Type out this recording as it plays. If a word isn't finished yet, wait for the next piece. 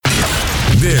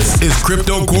This is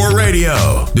Crypto Core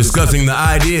Radio, discussing the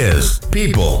ideas,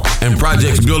 people, and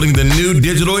projects building the new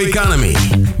digital economy.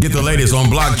 Get the latest on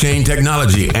blockchain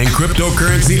technology and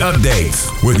cryptocurrency updates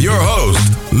with your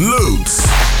host, Lutz.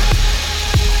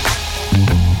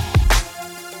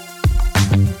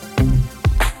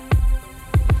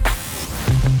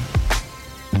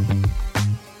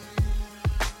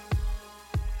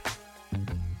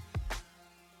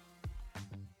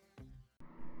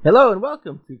 Hello and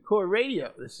welcome to Core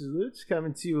Radio. This is Lutz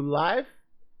coming to you live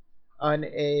on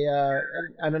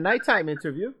a nighttime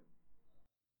interview,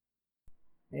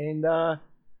 and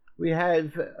we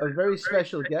have a very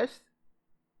special guest.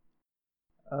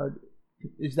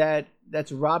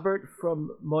 That's Robert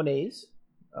from Monaize.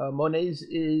 Monaize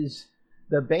is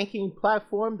the banking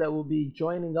platform that will be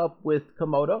joining up with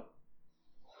Komodo.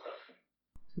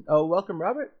 Welcome,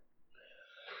 Robert.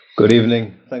 Good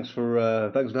evening. Thanks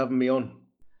for having me on.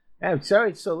 I'm sorry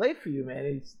it's so late for you,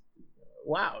 man.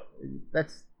 Wow,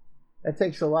 that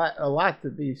takes a lot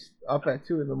to be up at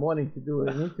 2 a.m. to do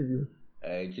an interview.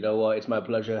 Hey, do you know what? It's my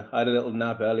pleasure. I had a little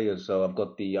nap earlier, so I've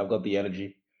got the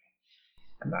energy.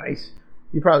 Nice.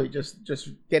 You're probably just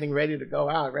getting ready to go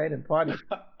out, right, and party.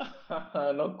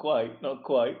 Not quite.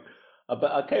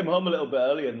 I came home a little bit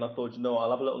earlier, and I thought, I'll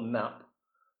have a little nap.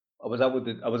 I was out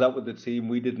with the team.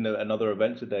 We did another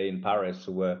event today in Paris,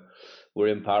 so we're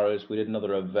in Paris. We did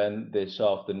another event this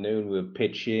afternoon. We were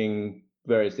pitching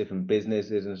various different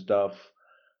businesses and stuff.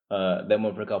 Then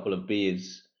went for a couple of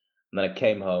beers, and then I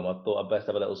came home. I thought I'd best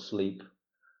have a little sleep,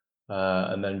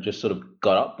 and then just sort of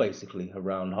got up basically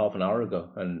around half an hour ago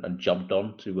and jumped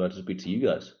on to speak to you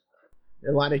guys.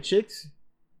 A lot of chicks.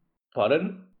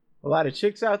 Pardon? A lot of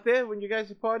chicks out there when you guys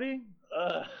are partying.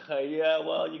 Yeah,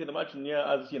 well, you can imagine,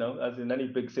 as in any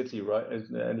big city, right? As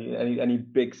any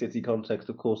big city context,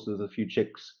 of course, there's a few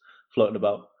chicks floating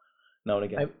about now and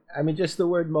again. I mean, just the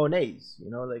word Monaize,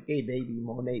 like, hey, baby,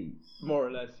 Monaize. More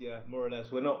or less, yeah, more or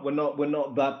less. We're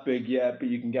not that big yet, but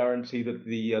you can guarantee that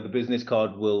the business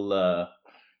card will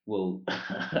will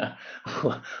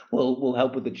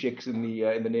help with the chicks in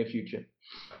the near future.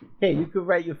 Hey, you could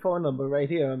write your phone number right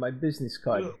here on my business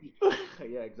card.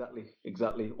 Yeah,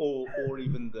 exactly. Or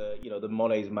even the the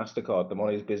Monaize Mastercard, the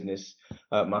Monaize Business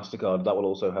Mastercard, that will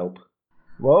also help.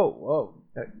 Whoa!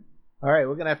 All right,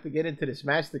 we're gonna have to get into this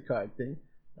Mastercard thing.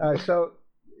 So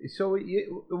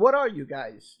what are you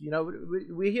guys?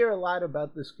 We hear a lot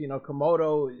about this.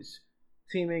 Komodo is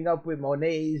teaming up with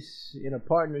Monaize in a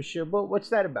partnership. But what's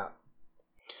that about?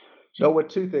 So we're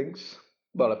two things.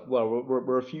 Well,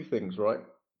 we're a few things, right?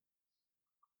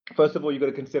 First of all, you've got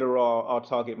to consider our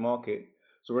target market.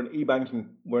 So we're an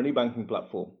e-banking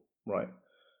platform, right?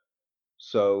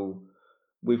 So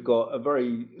we've got a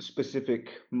very specific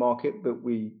market that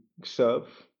we serve.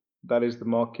 That is the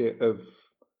market of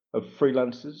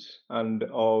freelancers and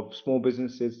of small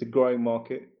businesses, the growing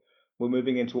market. We're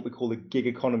moving into what we call the gig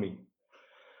economy,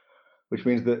 which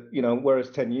means that,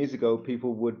 whereas 10 years ago,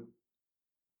 people would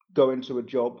go into a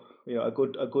job, a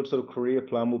good sort of career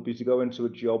plan would be to go into a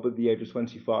job at the age of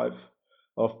 25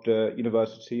 after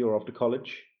university or after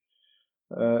college,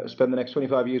 spend the next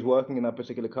 25 years working in that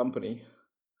particular company,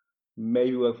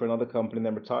 maybe work for another company and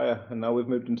then retire. And now we've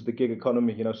moved into the gig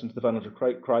economy. Since the financial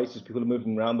crisis, people are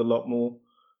moving around a lot more.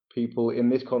 People in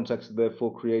this context are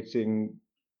therefore creating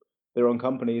their own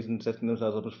companies and setting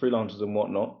themselves up as freelancers and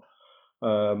whatnot.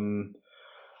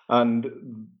 And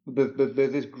there's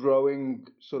this growing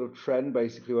sort of trend,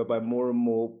 basically, whereby more and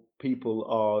more people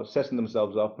are setting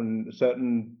themselves up, and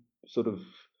certain sort of,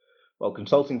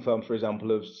 consulting firms, for example,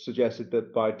 have suggested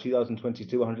that by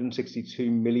 2022,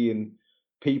 162 million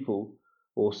people,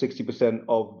 or 60%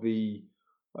 of the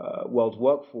world's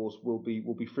workforce, will be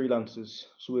freelancers.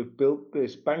 So we've built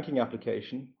this banking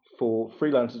application for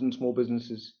freelancers and small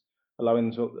businesses,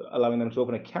 allowing them to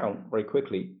open an account very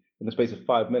quickly in the space of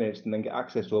 5 minutes, and then get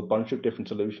access to a bunch of different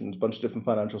solutions, a bunch of different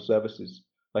financial services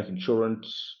like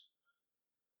insurance,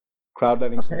 crowd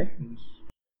lending solutions,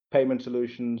 payment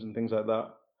solutions, and things like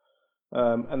that.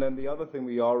 And then the other thing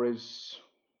we are is,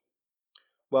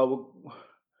 we're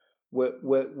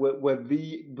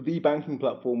the banking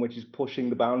platform which is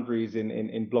pushing the boundaries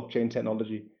in blockchain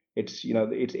technology. It's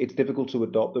difficult to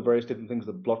adopt the various different things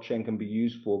that blockchain can be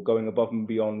used for, going above and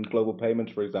beyond global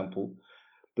payments, for example.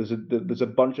 There's a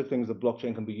bunch of things that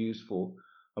blockchain can be used for,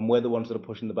 and we're the ones that are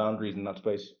pushing the boundaries in that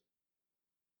space.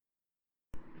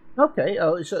 Okay.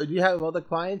 Oh, so do you have other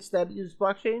clients that use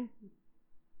blockchain?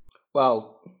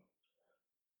 Well,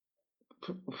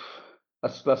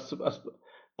 that's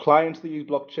clients that use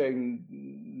blockchain.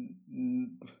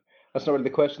 That's not really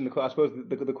the question. I suppose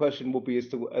the question will be as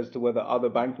to whether other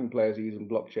banking players are using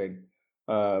blockchain.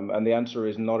 And the answer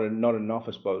is not enough,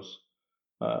 I suppose.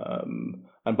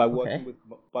 And by working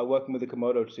with the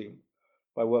Komodo team,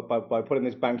 by putting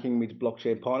this banking meets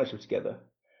blockchain partnership together,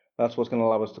 that's what's going to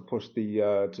allow us to push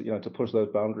to push those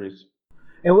boundaries.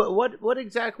 And what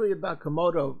exactly about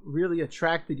Komodo really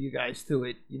attracted you guys to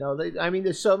it? I mean,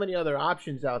 there's so many other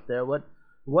options out there.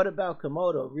 What about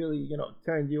Komodo really,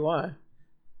 turned you on?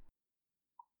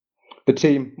 The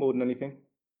team, more than anything.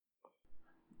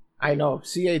 I know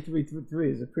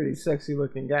CA333 is a pretty sexy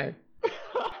looking guy.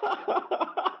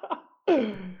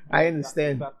 I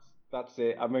understand. That's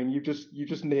it. I mean, you just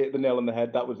hit the nail on the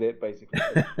head. That was it, basically.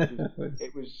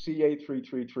 It was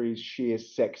CA333's sheer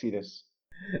sexiness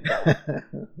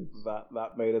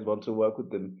that made us want to work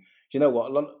with them. You know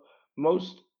what?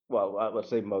 Let's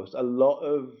say most, a lot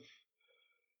of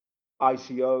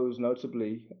ICOs,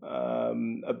 notably,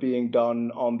 are being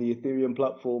done on the Ethereum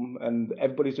platform, and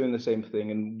everybody's doing the same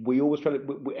thing. And we always try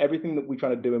to everything that we try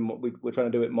to do we're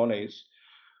trying to do at Monaize,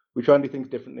 we try and do things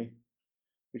differently.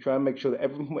 We try and make sure that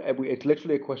it's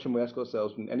literally a question we ask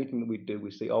ourselves in anything that we do.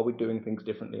 We say, are we doing things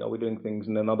differently? Are we doing things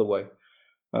in another way?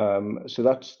 So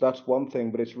that's one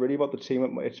thing, but it's really about the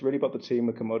team. It's really about the team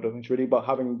at Komodo. It's really about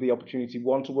having the opportunity,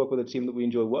 one, to work with a team that we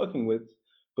enjoy working with,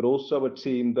 but also a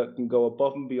team that can go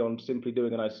above and beyond simply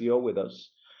doing an ICO with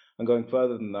us, and going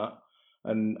further than that,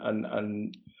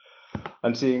 and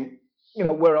seeing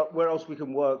where else we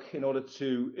can work in order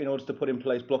to put in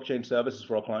place blockchain services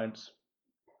for our clients.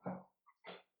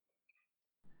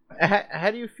 How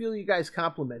do you feel you guys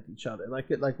complement each other? Like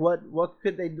what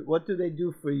do they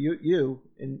do for you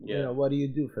and what do you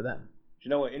do for them? You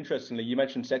know what? Interestingly, you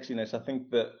mentioned sexiness. I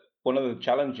think that one of the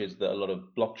challenges that a lot of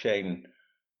blockchain,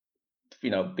 be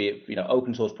it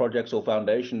open source projects or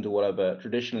foundations or whatever,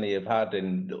 traditionally have had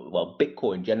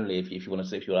Bitcoin generally, if you want to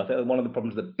say, I think one of the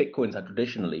problems that Bitcoin's had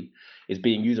traditionally is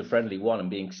being user friendly, one, and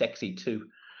being sexy, two.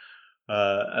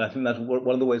 And I think that's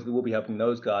one of the ways that we'll be helping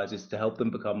those guys is to help them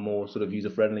become more sort of user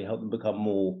friendly, help them become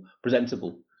more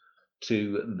presentable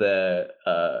to their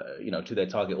to their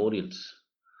target audience.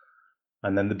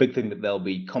 And then the big thing that they'll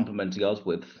be complementing us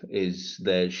with is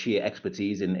their sheer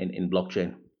expertise in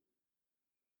blockchain.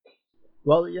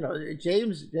 Well,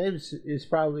 James is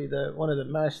probably one of the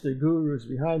master gurus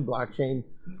behind blockchain.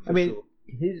 I mean,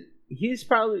 he's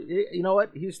probably,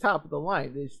 he's top of the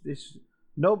line. There's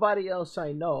nobody else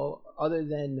I know other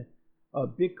than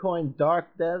Bitcoin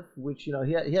Dark Dev, which he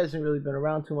hasn't really been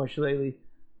around too much lately,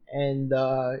 and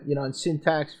and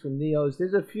Syntax from Neos.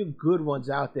 There's a few good ones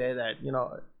out there that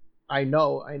I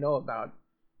know about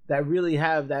that really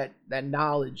have that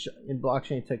knowledge in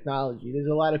blockchain technology. There's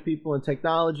a lot of people in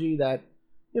technology that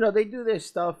they do their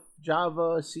stuff,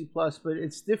 Java, C++, but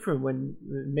it's different when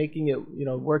making it,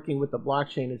 working with the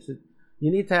blockchain.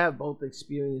 You need to have both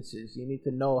experiences. You need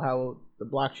to know how the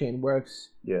blockchain works.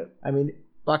 Yeah. I mean,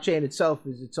 blockchain itself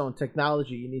is its own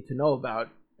technology you need to know about,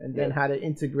 and then how to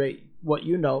integrate what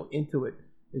you know into it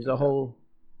is a whole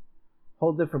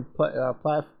different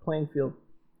playing field.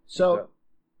 So,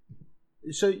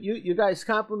 so you guys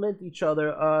complement each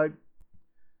other.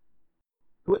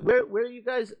 Where are you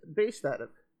guys based out of?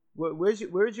 Where's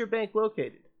your bank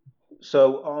located?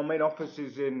 So our main office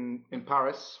is in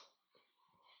Paris.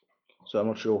 So I'm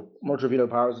not sure if you know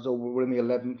Paris at all. We're in the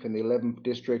 11th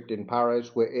district in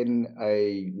Paris. We're in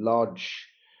a large,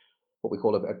 what we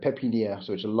call a pépinière.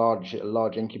 So it's a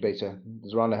large incubator.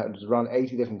 There's around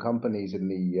 80 different companies in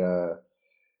the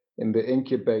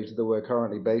incubator that we're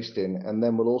currently based in, and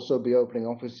then we'll also be opening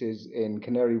offices in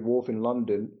Canary Wharf in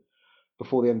London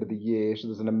before the end of the year. So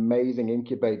there's an amazing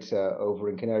incubator over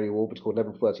in Canary Wharf. It's called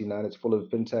Level 39. It's full of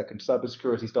fintech and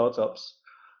cybersecurity startups.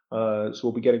 So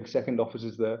we'll be getting second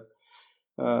offices there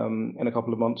in a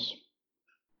couple of months.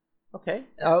 Okay.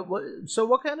 So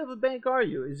what kind of a bank are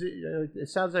you? Is it? It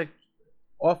sounds like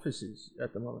offices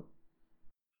at the moment.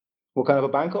 What kind of a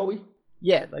bank are we?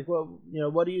 Yeah, like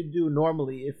what do you do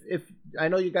normally? If I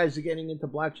know you guys are getting into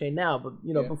blockchain now, but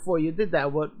before you did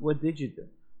that, what did you do,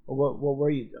 or what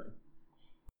were you doing?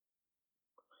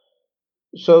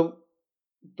 So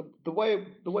the way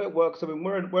it works, I mean,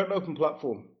 we're an open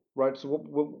platform, right? So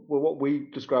what we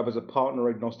describe as a partner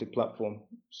agnostic platform.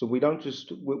 So we don't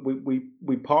just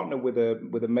we partner with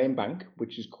a main bank,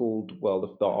 which is called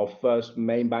our first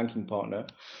main banking partner,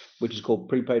 which is called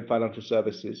Prepaid Financial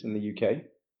Services in the UK,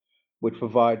 which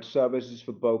provides services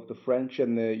for both the French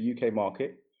and the UK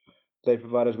market. They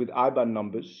provide us with IBAN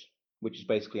numbers, which is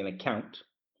basically an account,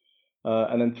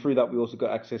 and then through that we also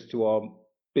got access to our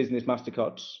business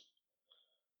Mastercards.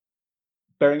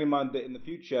 bearing in mind that in the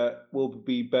future we'll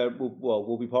be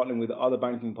partnering with other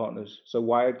banking partners. So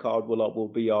Wirecard will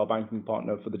be our banking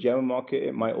partner for the German market.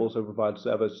 It might also provide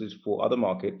services for other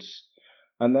markets,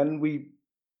 and then we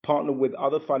partner with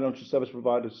other financial service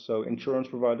providers, so insurance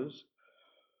providers,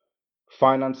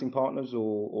 financing partners,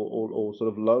 or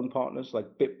sort of loan partners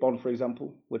like Bitbond, for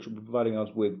example, which will be providing us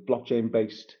with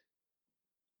blockchain-based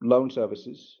loan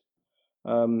services,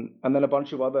 and then a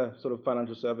bunch of other sort of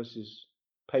financial services.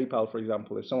 PayPal, for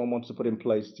example, if someone wants to put in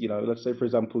place, let's say, for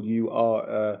example, you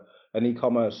are an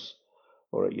e-commerce,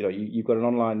 or you've got an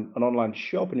online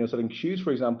shop and you're selling shoes,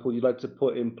 for example, you'd like to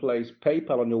put in place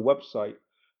PayPal on your website,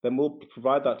 then we'll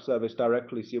provide that service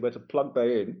directly. So you're able to plug that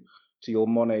in to your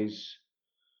Monaize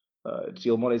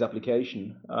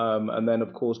application, and then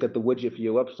of course get the widget for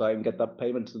your website and get that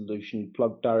payment solution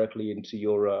plugged directly into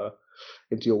your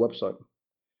website.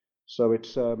 So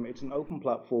it's an open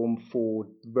platform for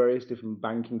various different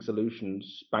banking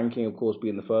solutions. Banking, of course,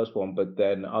 being the first one, but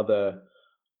then other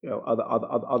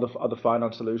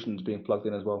finance solutions being plugged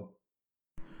in as well.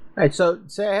 All right. So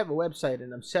say I have a website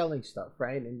and I'm selling stuff,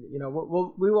 right? And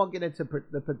we won't get into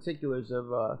the particulars of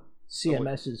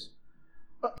CMSs.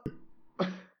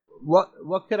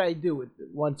 What could I do with it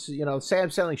once? Say I'm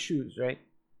selling shoes, right?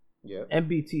 Yeah.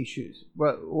 MBT shoes.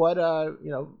 What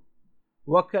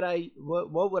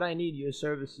would I need your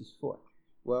services for?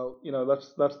 Well,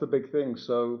 that's the big thing.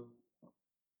 So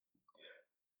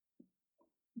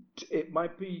it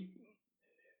might be,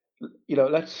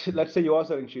 let's say you are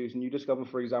selling shoes and you discover,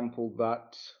 for example,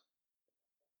 that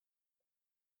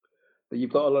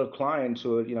you've got a lot of clients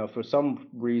who are, for some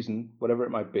reason, whatever it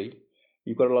might be,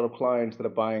 you've got a lot of clients that are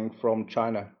buying from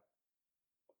China.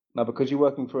 Now, because you're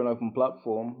working through an open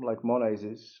platform like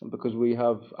Monaize's, and because we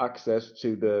have access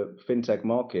to the fintech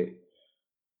market,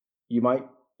 you might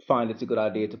find it's a good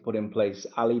idea to put in place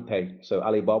Alipay. So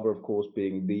Alibaba, of course,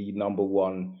 being the number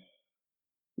one,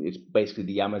 it's basically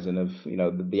the Amazon of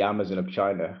the Amazon of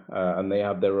China, and they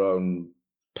have their own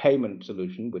payment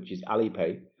solution, which is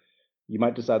Alipay. You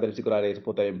might decide that it's a good idea to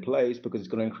put that in place because it's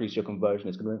going to increase your conversion,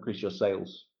 it's going to increase your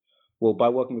sales. Well, by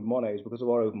working with Monaize, because of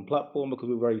our open platform, because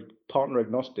we're very partner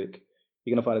agnostic,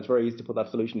 you're going to find it's very easy to put that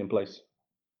solution in place.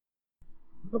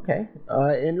 Okay,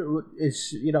 and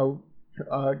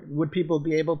would people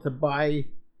be able to buy,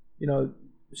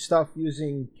 stuff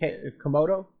using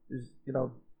Komodo? Is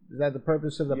that the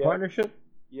purpose of the partnership?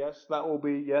 Yes, that'll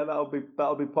be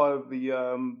part of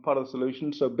the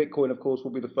solution. So Bitcoin, of course, will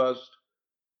be the first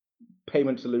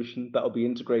payment solution that'll be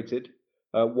integrated.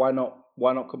 Why not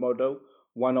Komodo?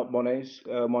 Why not Monaize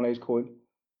coin?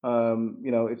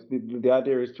 It's the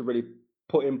idea is to really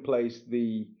put in place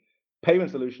the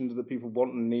payment solutions that people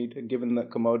want and need. And given that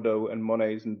Komodo and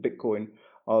Monaize and Bitcoin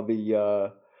are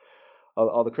the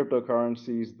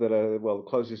cryptocurrencies that are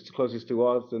closest to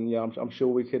us, and I'm sure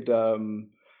we could.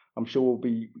 I'm sure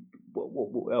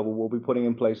we'll be putting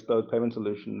in place those payment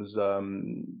solutions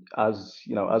as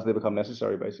they become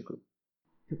necessary, basically.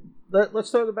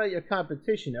 Let's talk about your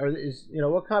competition.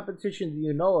 What competition do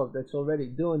you know of that's already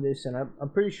doing this? And I'm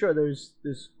pretty sure there's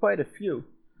quite a few.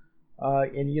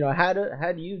 And how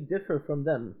do you differ from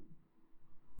them?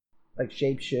 Like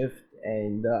Shapeshift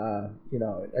and I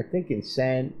think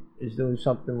Insant is doing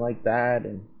something like that,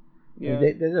 and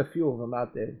there's a few of them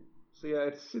out there. So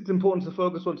it's important to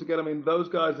focus once again. I mean, those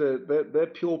guys they're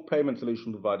pure payment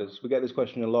solution providers. We get this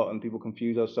question a lot, and people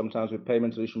confuse us sometimes with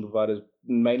payment solution providers,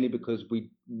 mainly because we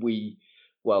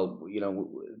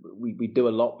do a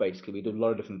lot. Basically, we do a lot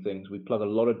of different things. We plug a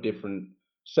lot of different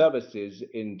services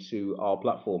into our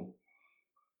platform.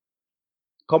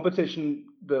 Competition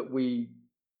that we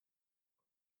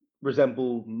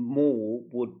resemble more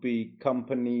would be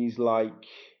companies like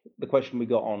the question we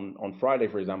got on Friday,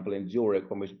 for example, in Zurich,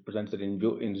 when we presented in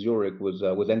Zurich, was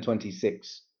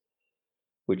N26,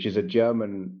 which is a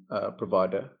German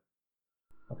provider.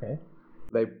 Okay.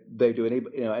 They do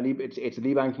it's an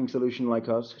e-banking solution like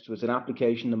us. So it's an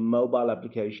application, a mobile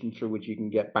application through which you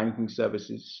can get banking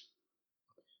services.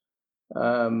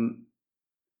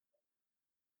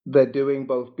 They're doing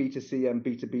both B2C and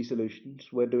B2B solutions.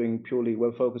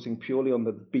 We're focusing purely on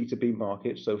the B2B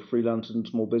market, so freelancers and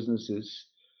small businesses.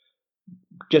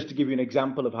 Just to give you an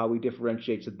example of how we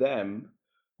differentiate to them,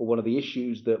 or one of the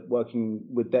issues that working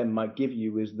with them might give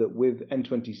you is that with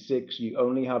N26, you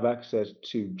only have access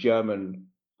to German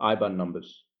IBAN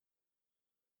numbers.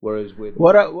 Whereas with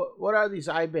what are these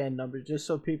IBAN numbers, just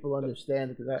so people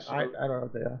understand, because I don't know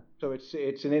what they are. So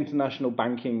it's an international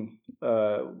banking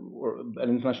or an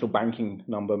international banking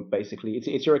number, basically.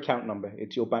 It's your account number.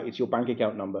 It's your bank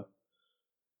account number.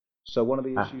 So one of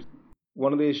the issues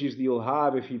one of the issues that you'll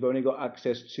have if you've only got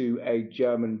access to a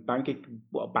German bank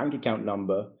account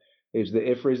number is that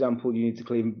if, for example, you need to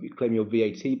claim your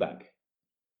VAT back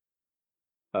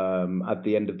at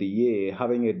the end of the year,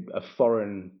 having a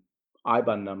foreign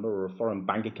IBAN number or a foreign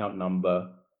bank account number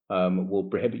will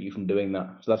prohibit you from doing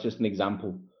that. So that's just an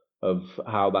example of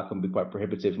how that can be quite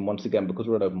prohibitive. And once again, because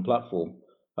we're an open platform,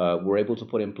 we're able to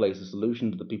put in place the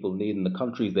solutions that people need in the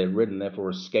countries they're in, and therefore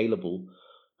are scalable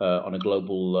on a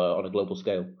global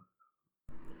scale.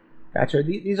 Gotcha.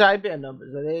 These IBAN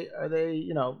numbers, are they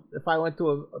if I went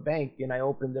to a bank and I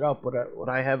opened it up, would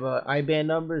I have a IBAN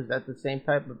number? Is that the same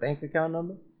type of bank account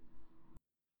number?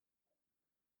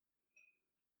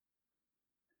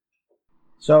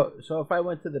 So if I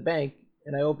went to the bank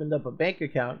and I opened up a bank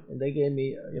account and they gave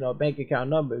me a bank account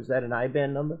number, is that an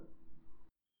IBAN number?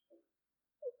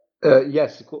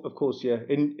 Yes, of course, yeah.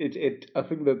 I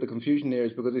think that the confusion here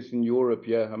is because it's in Europe.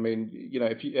 Yeah, I mean,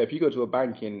 if you go to a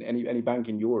bank in any bank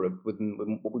in Europe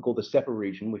within what we call the SEPA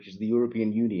region, which is the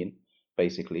European Union,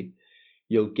 basically,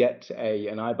 you'll get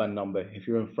an IBAN number. If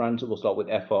you're in France, it will start with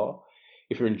FR.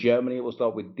 If you're in Germany, it will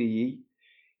start with DE.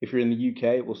 If you're in the UK,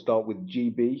 it will start with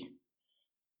GB.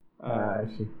 I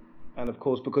see. And of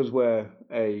course, because we're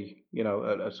a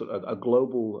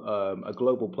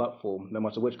global platform, no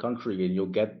matter which country you're in, you'll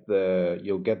get the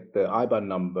IBAN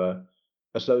number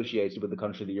associated with the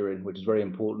country that you're in, which is very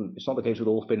important. It's not the case with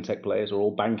all fintech players or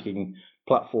all banking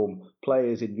platform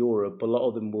players in Europe. A lot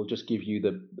of them will just give you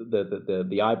the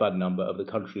IBAN number of the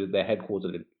country that they're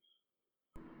headquartered in.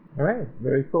 All right,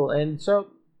 very cool. And so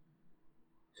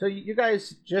you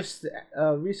guys just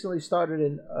recently started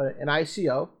an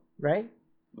ICO, right?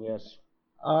 Yes.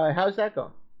 How's that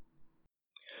going?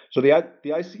 So the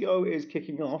ICO is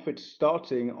kicking off. It's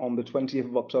starting on the 20th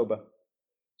of October.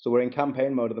 So we're in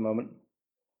campaign mode at the moment.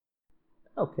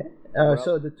 Okay.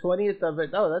 So the 20th of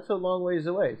it. Oh, that's a long ways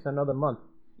away. It's another month.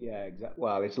 Yeah, exactly.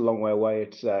 Well, it's a long way away.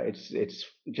 It's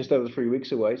just over 3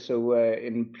 weeks away. So we're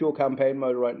in pure campaign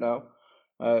mode right now,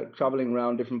 traveling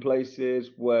around different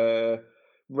places. We're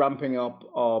ramping up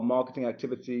our marketing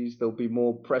activities. There'll be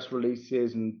more press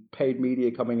releases and paid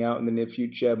media coming out in the near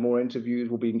future. More interviews.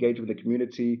 We'll be engaging with the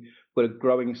community. We've got a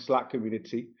growing Slack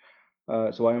community.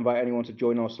 So I invite anyone to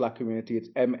join our Slack community. It's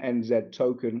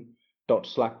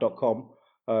mnztoken.slack.com.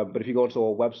 But if you go to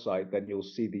our website, then you'll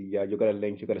see you'll get a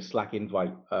link. You'll get a Slack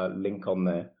invite link on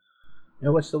there.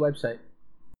 And what's the website?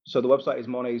 So the website is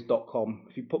monaize.com.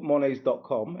 If you put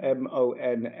monaize.com,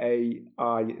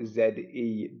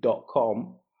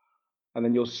 monaize.com, and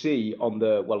then you'll see on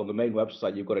the main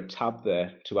website, you've got a tab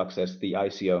there to access the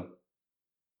ICO.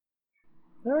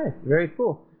 All right, very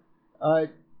cool.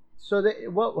 So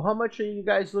how much are you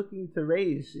guys looking to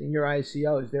raise in your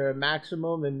ICO? Is there a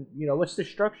maximum, and what's the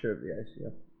structure of the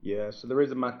ICO? Yeah, so there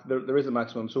is a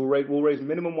maximum. So we'll raise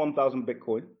minimum 1,000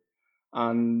 Bitcoin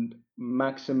and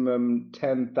maximum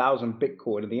 10,000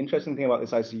 Bitcoin. And the interesting thing about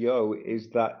this ICO is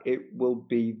that it will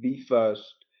be the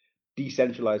first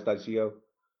decentralized ICO.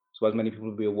 So as many people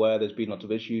will be aware, there's been lots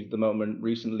of issues at the moment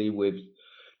recently with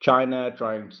China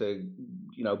trying to,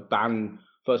 ban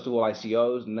first of all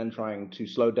ICOs and then trying to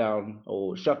slow down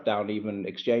or shut down even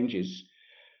exchanges.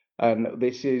 And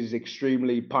this is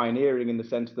extremely pioneering in the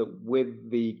sense that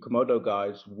with the Komodo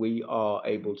guys, we are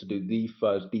able to do the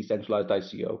first decentralized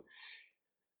ICO,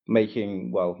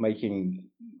 making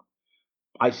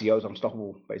ICOs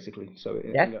unstoppable, basically. So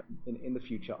in the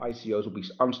future, ICOs will be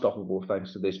unstoppable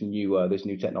thanks to this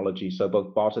new technology. So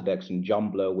both Barterdex and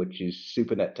Jumbler, which is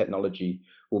SuperNet technology,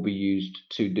 will be used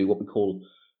to do what we call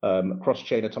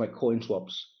cross-chain atomic coin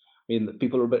swaps. I mean,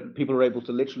 people are able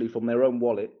to literally from their own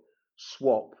wallet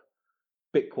swap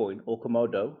Bitcoin or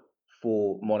Komodo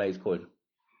for Monaize coin.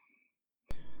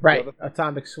 Right,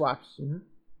 atomic swaps. Mm-hmm.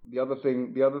 The other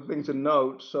thing to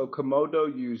note, so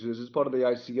Komodo users, as part of the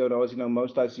ICO, now as you know,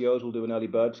 most ICOs will do an early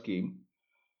bird scheme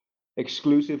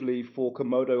exclusively for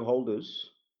Komodo holders.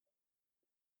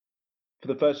 For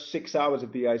the first 6 hours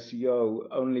of the ICO,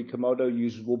 only Komodo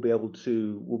users will be able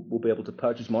to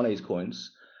purchase Monaize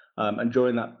coins, and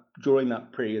during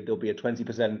that period, there'll be a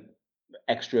 20%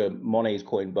 extra Monaize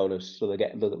coin bonus, so they'll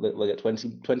get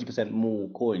 20% more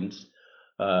coins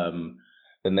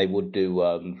than they would do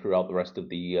throughout the rest of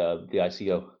the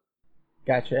ICO.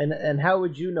 Gotcha. And how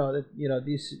would you know that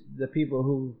the people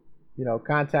who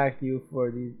contact you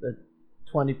for the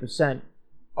 20%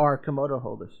 are Komodo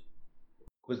holders?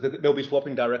 Because they'll be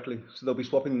swapping directly, so they'll be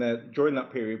swapping during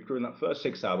that period, during that first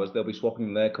 6 hours, they'll be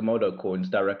swapping their Komodo coins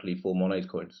directly for Monaize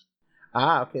coins.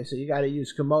 Okay. So you got to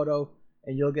use Komodo,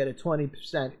 and you'll get a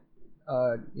 20%.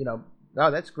 Oh,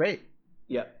 that's great.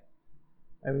 Yeah.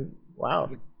 I mean, wow.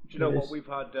 Do you know what we've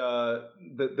had?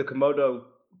 The Komodo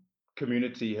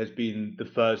community has been the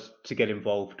first to get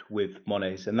involved with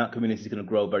Monaize, and that community is going to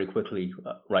grow very quickly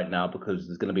right now because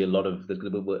there's going to be a lot of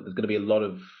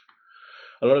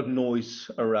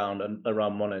noise around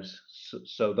Monaize.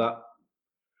 So that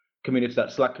community,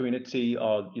 that Slack community,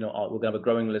 we're going to have a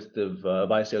growing list of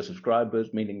ICO subscribers,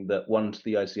 meaning that once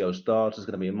the ICO starts, there's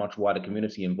going to be a much wider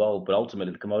community involved. But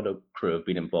ultimately, the Komodo crew have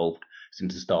been involved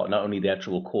since the start, not only the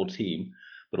actual core team,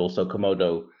 but also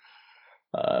Komodo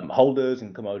holders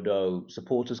and Komodo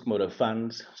supporters, Komodo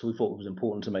fans. So we thought it was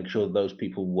important to make sure that those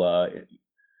people were,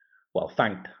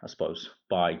 thanked, I suppose,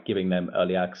 by giving them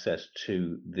early access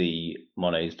to the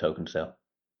Monaize token sale.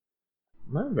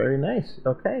 Oh, very nice.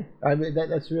 Okay, I mean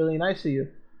that's really nice of you.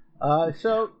 And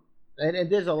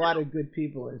there's a lot of good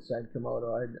people inside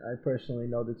Komodo. I personally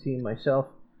know the team myself.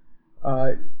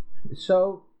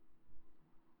 So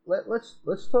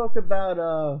let's talk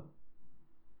about.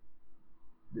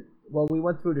 Well, we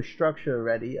went through the structure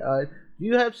already. Do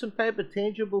you have some type of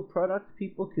tangible product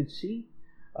people could see?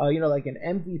 Like an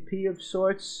MVP of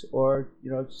sorts, or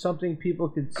something people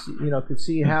could see, could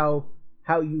see how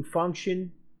you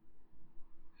function.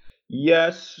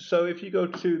 Yes. So if you go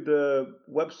to the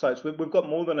websites, we've got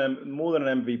more than an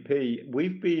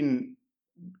MVP.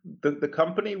 The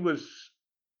company was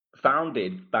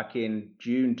founded back in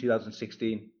June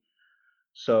 2016.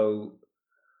 So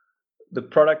the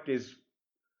product is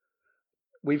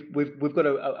we've got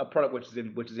a product which is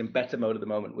in beta mode at the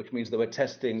moment, which means that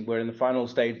we're in the final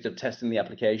stages of testing the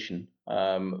application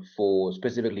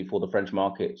specifically for the French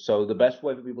market. So the best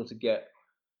way for people to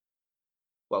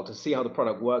to see how the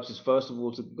product works is first of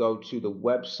all to go to the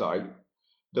website.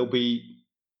 There'll be,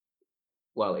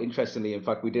 interestingly, in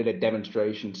fact, we did a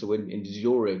demonstration. So in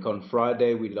Zurich on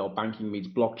Friday, we did our Banking Meets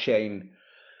Blockchain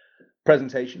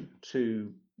presentation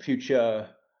to future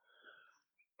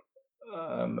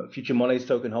Monaize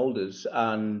token holders,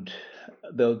 and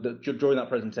during that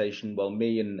presentation,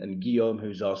 me and Guillaume,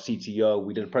 who's our CTO,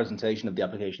 we did a presentation of the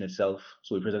application itself.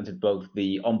 So we presented both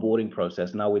the onboarding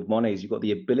process. Now with Monaize, you've got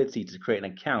the ability to create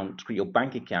an account, to create your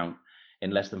bank account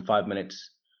in less than 5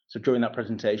 minutes. So during that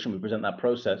presentation, we present that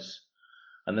process.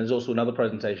 And there's also another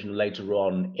presentation later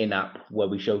on in-app where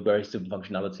we show very simple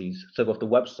functionalities. So both the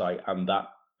website and that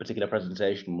particular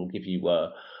presentation will give you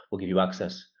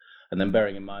access. And then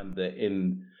bearing in mind that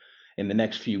in the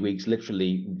next few weeks,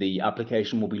 literally the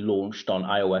application will be launched on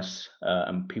iOS,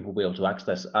 and people will be able to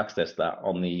access that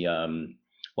on the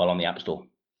App Store.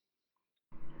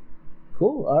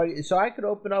 Cool. So I could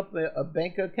open up a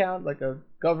bank account, like a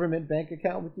government bank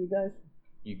account with you guys?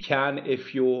 You can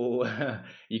if you're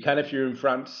in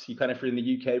France. You can if you're in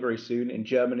the UK very soon, in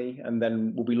Germany, and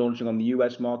then we'll be launching on the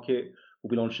US market.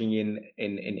 We'll be launching in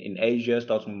Asia,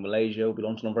 starting with Malaysia. We'll be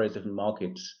launching on various different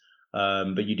markets.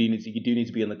 But you do need to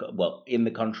be in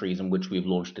the countries in which we've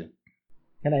launched in.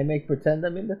 Can I make pretend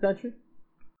I'm in the country?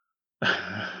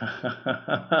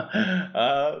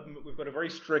 We've got a very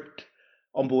strict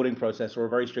onboarding process, or a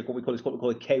very strict what we call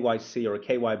a KYC or a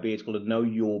KYB. It's called a Know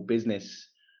Your Business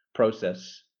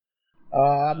process.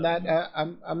 I'm not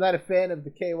a fan of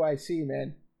the KYC,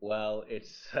 man. Well,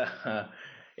 it's I'm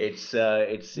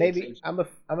a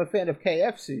fan of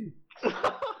KFC.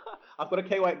 I've got a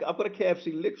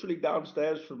KFC literally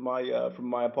downstairs from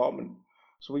my apartment,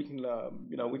 so we can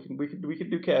we can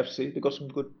do KFC. They've got some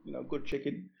good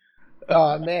chicken.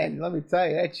 Oh man, let me tell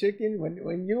you, that chicken,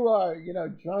 when you are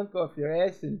drunk off your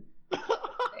ass and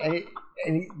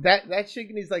that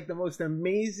chicken is like the most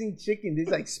amazing chicken. There's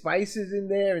like spices in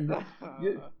there, and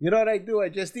you know what I do? I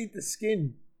just eat the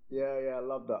skin. Yeah, I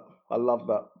love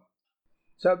that.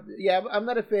 So yeah, I'm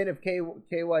not a fan of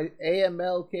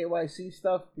AML, KYC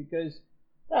stuff because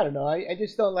I don't know. I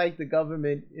just don't like the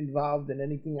government involved in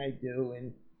anything I do,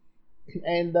 and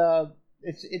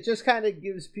it just kind of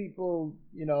gives people,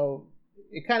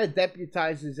 it kind of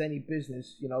deputizes any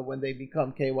business, when they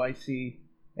become KYC,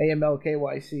 AML,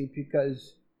 KYC,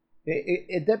 because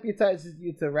it deputizes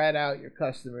you to rat out your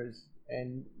customers,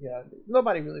 and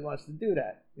nobody really wants to do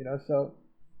that, so.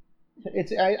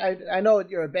 I know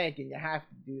you're a bank and you have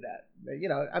to do that. But,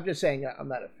 I'm just saying I'm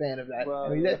not a fan of that.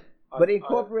 Well, but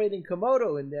incorporating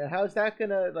Komodo in there, how's that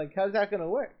gonna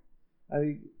work? I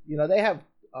mean, they have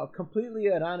completely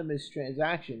anonymous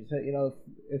transactions.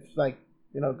 If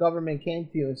government came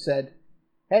to you and said,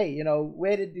 "Hey,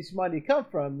 where did this money come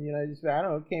from?" I don't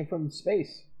know, it came from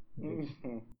space.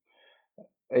 Mm-hmm.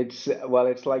 It's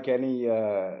like any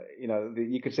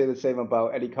you could say the same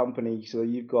about any company. So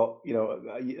you've got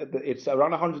it's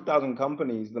around 100,000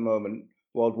 companies at the moment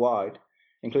worldwide,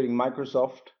 including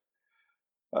Microsoft,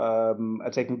 are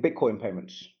taking Bitcoin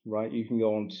payments, right? You can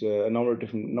go onto a number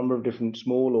of different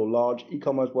small or large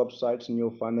e-commerce websites, and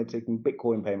you'll find they're taking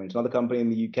Bitcoin payments. Another company in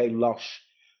the UK, Lush,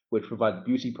 which provides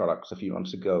beauty products a few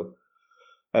months ago,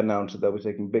 announced that they were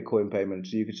taking Bitcoin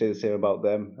payments. So you could say the same about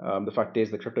them. The fact is,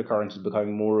 the cryptocurrency is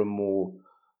becoming more and more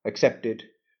accepted,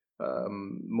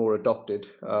 more adopted,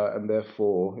 and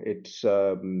therefore it's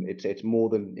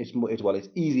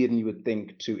easier than you would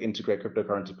think to integrate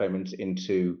cryptocurrency payments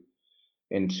into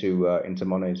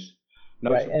Monaize.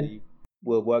 Notably, Right,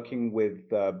 we're working with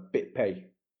BitPay.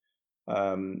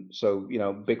 So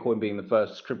Bitcoin being the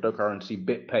first cryptocurrency,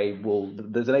 BitPay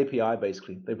there's an API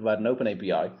basically. They provide an open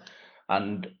API,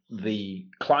 and the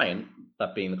client,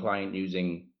 that being the client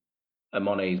using a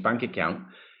Monaize bank account,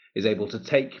 is able to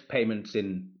take payments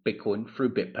in Bitcoin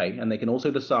through BitPay, and they can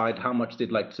also decide how much they'd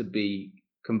like to be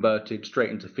converted straight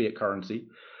into fiat currency,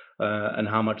 and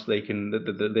how much they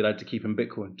like to keep in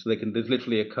Bitcoin. So there's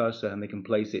literally a cursor, and they can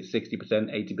place it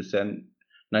 60%, 80%,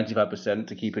 95%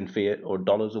 to keep in fiat or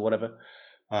dollars or whatever,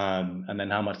 and then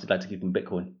how much they'd like to keep in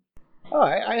Bitcoin. Oh,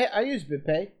 I use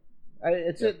BitPay.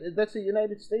 That's a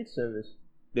United States service.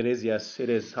 It is, yes, it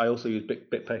is. I also use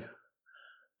BitPay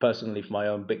personally for my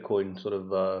own Bitcoin sort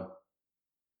of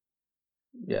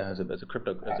as a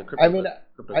crypto. I mean,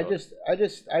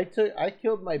 I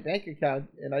killed my bank account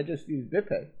and I just used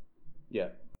BitPay. Yeah,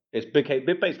 it's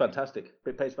BitPay's fantastic.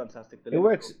 BitPay's fantastic. It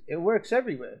works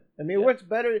everywhere. I mean, it works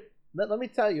better. Let me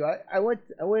tell you, I went.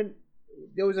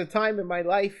 There was a time in my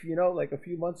life, like a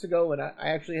few months ago, when I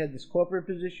actually had this corporate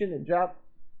position and job,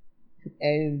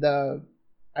 and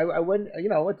I went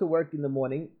to work in the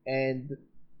morning, and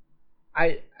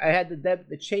I had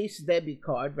the Chase debit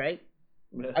card, right?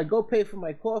 Yeah. I go pay for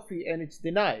my coffee and it's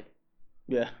denied.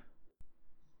 Yeah.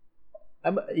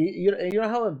 You know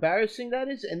how embarrassing that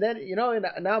is, and then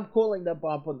and now I'm calling them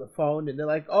up on the phone, and they're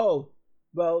like, "Oh,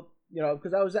 well,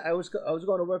 because I was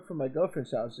going to work for my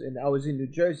girlfriend's house, and I was in New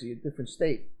Jersey, a different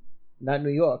state, not New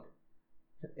York."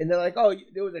 And they're like, "Oh,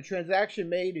 there was a transaction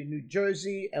made in New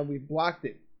Jersey, and we blocked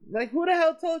it." I'm like, who the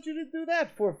hell told you to do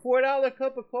that for a $4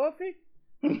 cup of coffee?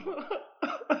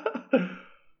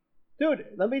 Dude,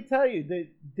 let me tell you,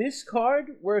 this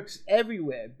card works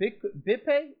everywhere.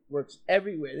 BitPay works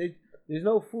everywhere. There's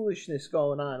no foolishness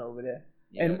going on over there.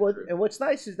 Yeah, and what's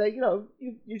nice is that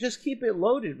you just keep it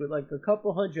loaded with like a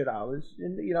couple $100,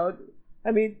 and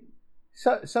I mean,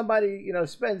 somebody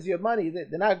spends your money.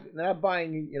 They're not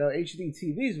buying HD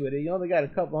TVs with it. You only got a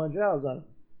couple $100 on it.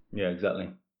 Yeah,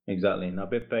 exactly. Now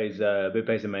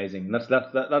BitPay's amazing. And that's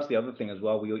the other thing as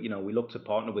well. We look to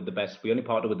partner with the best. We only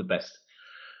partner with the best.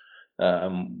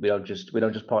 We don't just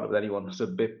partner with anyone. So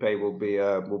BitPay will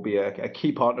be a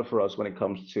key partner for us when it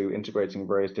comes to integrating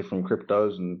various different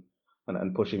cryptos and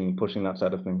pushing that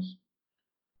side of things.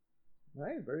 All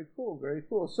right, very cool, very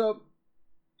cool. So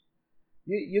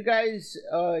you guys,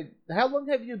 how long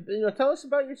have you been? Tell us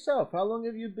about yourself. How long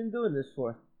have you been doing this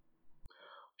for?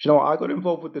 I got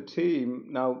involved with the team.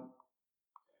 Now,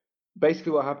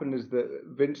 basically what happened is that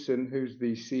Vincent, who's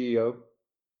the CEO,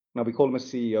 now we call him a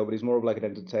CEO, but he's more of like an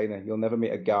entertainer. You'll never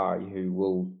meet a guy who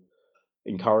will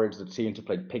encourage the team to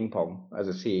play ping pong as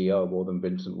a CEO more than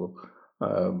Vincent will.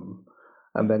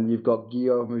 And then you've got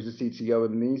Guillaume, who's the CTO,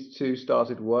 and these two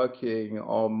started working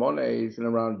on Monaize in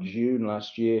around June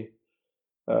last year.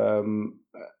 Then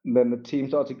the team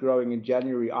started growing in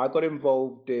January. I got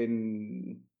involved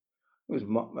in, it was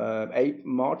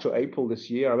March or April this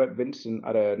year. I met Vincent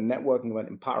at a networking event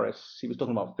in Paris. He was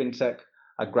talking about fintech.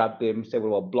 I grabbed him, said,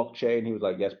 "Well, blockchain." He was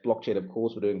like, "Yes, blockchain, of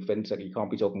course, we're doing fintech. You can't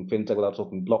be talking fintech without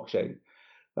talking blockchain."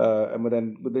 And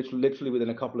then literally within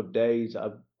a couple of days, I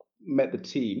met the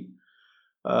team.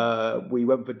 We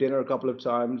went for dinner a couple of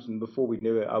times, and before we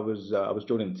knew it, I was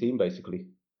joining the team basically.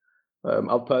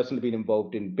 I've personally been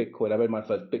involved in Bitcoin. I made my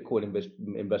first Bitcoin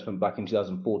investment back in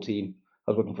 2014.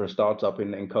 I was working for a startup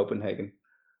in Copenhagen,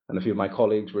 and a few of my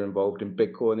colleagues were involved in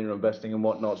Bitcoin, investing and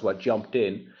whatnot. So I jumped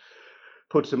in,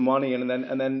 put some money in,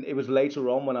 and then it was later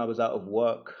on when I was out of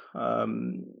work. I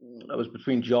was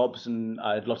between jobs and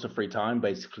I had lots of free time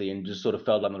basically, and just sort of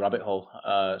fell down the rabbit hole.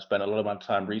 Spent a lot of my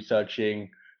time researching,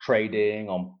 trading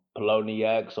on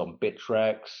Poloniex, on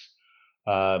Bittrex,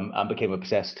 and became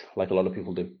obsessed like a lot of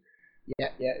people do.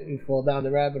 Yeah, you fall down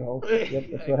the rabbit hole.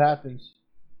 Yep, that's what happens.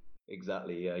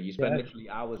 Exactly. Yeah, you spend literally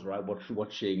hours, right,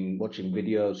 watching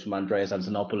videos from Andreas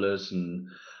Antonopoulos and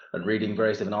reading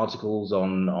various different articles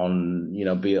on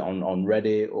be it on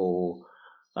Reddit or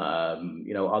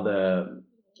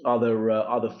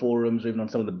other forums, or even on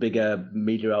some of the bigger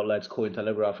media outlets,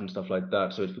 Cointelegraph and stuff like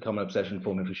that. So it's become an obsession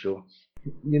for me for sure.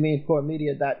 You mean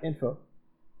coremedia.info?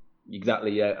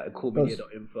 Exactly. Yeah.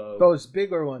 Coolmedia.info. Those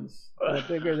bigger ones,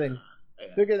 bigger than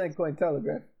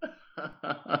Cointelegraph.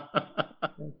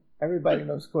 Everybody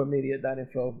knows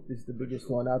CoreMedia.info is the biggest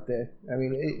one out there. I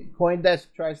mean, CoinDesk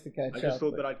tries to catch up. I just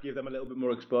thought that I'd give them a little bit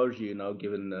more exposure,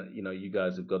 given that you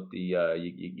guys have got the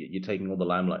you're taking all the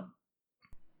limelight.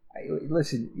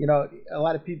 Listen, a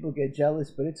lot of people get jealous,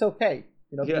 but it's okay.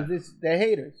 Because they're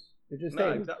haters. They're just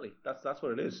haters. Exactly. That's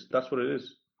what it is. That's what it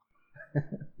is.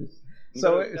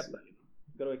 So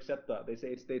you've got to accept that. They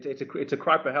say it's a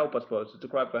cry for help. I suppose it's a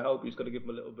cry for help. You just got to give them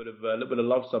a little bit of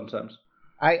love sometimes.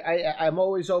 I'm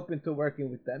always open to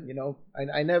working with them.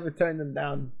 I never turn them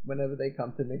down whenever they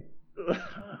come to me.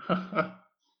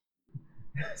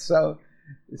 So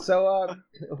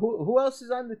who else is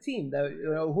on the team?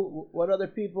 What other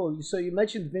people? So you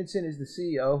mentioned Vincent is the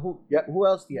CEO. Who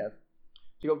else do you have?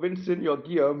 You got Vincent. You got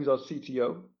Guillaume, who's our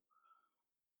CTO.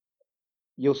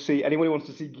 You'll see anyone who wants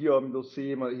to see Guillaume, you'll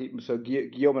see him. So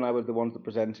Guillaume and I were the ones that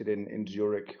presented in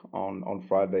Zurich on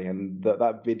Friday, and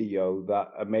that video,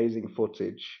 that amazing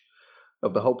footage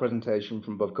of the whole presentation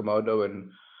from both Komodo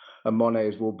and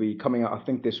Monaize will be coming out, I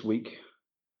think, this week.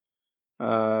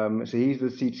 So he's the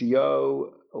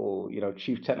CTO or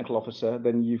Chief Technical Officer.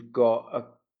 Then you've got a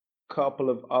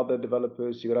couple of other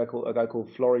developers. You got a guy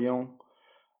called Florian,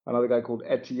 another guy called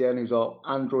Etienne, who's our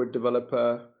Android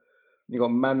developer. You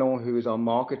got Manon, who is our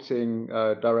marketing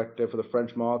director for the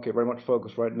French market, very much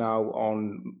focused right now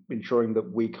on ensuring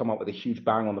that we come up with a huge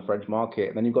bang on the French market.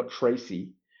 And then you've got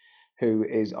Tracy, who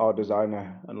is our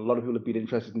designer. And a lot of people have been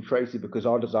interested in Tracy because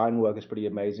our design work is pretty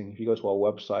amazing. If you go to our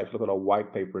website, look at our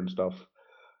white paper and stuff,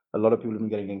 a lot of people have been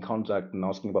getting in contact and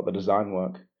asking about the design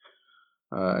work.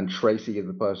 And Tracy is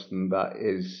the person that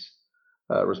is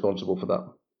responsible for that.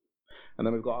 And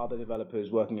then we've got other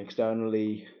developers working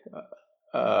externally,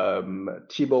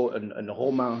 Thibault and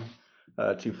Romain,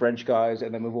 two French guys.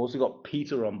 And then we've also got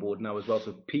Peter on board now as well.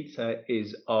 So Peter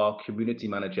is our community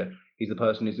manager. He's the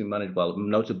person who's been managed well,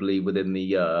 notably within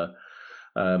the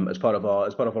as part of our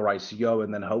ICO,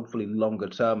 and then hopefully longer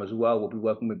term as well. We'll be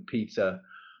working with Peter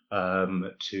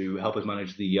to help us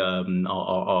manage the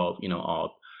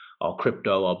our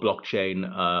crypto, our blockchain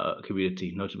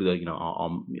community, notably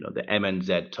the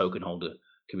MNZ token holder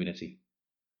community.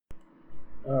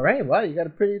 All right. Wow, you got a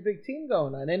pretty big team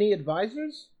going on. Any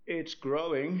advisors? It's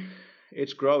growing.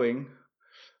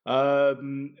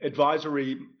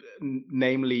 Advisory,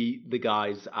 namely the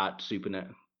guys at SuperNet.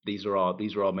 These are our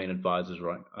main advisors,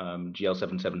 right?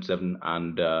 GL777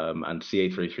 and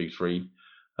CA333.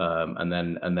 And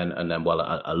then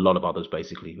a lot of others.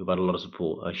 Basically, we've had a lot of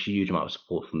support, a huge amount of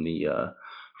support from the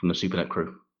SuperNet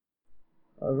crew.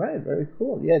 All right, very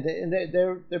cool. Yeah,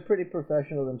 they're pretty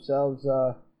professional themselves.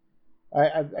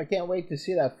 I can't wait to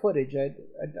see that footage. I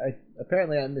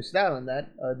apparently I missed out on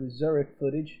that, the Zurich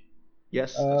footage.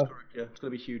 Yes, that's correct. Yeah, it's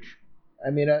going to be huge. I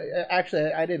mean,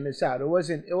 actually, I didn't miss out. It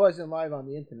wasn't live on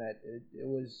the internet. It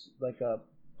was like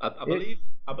I believe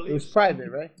it was private,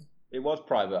 right? It was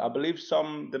private. I believe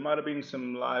there might have been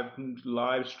some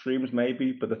live streams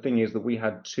maybe, but the thing is that we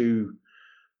had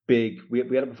we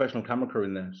had a professional camera crew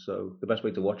in there, so the best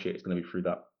way to watch it is going to be through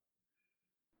that.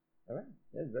 All right,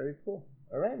 yeah, very cool.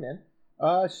 All right, man.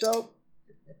 So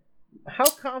how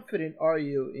confident are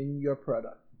you in your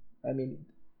product? I mean,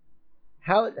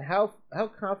 how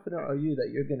confident are you that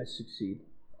you're going to succeed?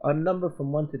 A number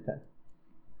from 1 to 10.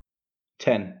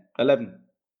 10, 11.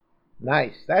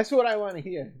 Nice. That's what I want to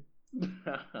hear.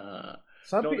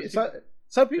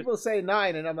 Some people say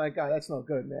 9, and I'm like, God, that's no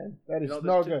good, man. That is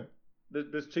good.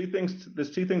 There's two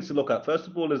things to look at. First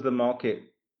of all, is the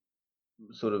market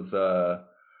sort of the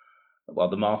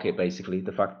market basically.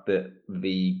 The fact that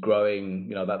the growing,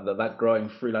 that growing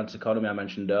freelance economy I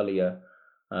mentioned earlier.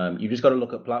 You just got to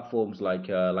look at platforms like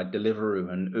Deliveroo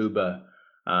and Uber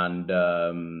and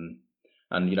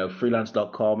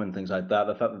freelance.com and things like that.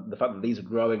 The fact that these are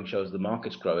growing shows the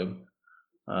market's growing.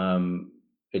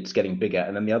 It's getting bigger.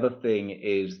 And then the other thing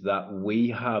is that we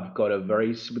have got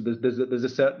there's a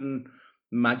certain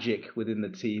magic within the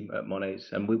team at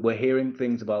Monaize, and we're hearing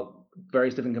things about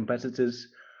various different competitors.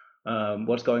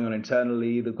 What's going on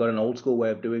internally? They've got an old school way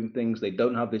of doing things. They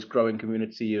don't have this growing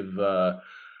community of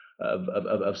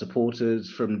supporters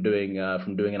from doing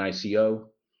an ICO.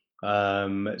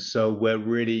 So we're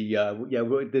really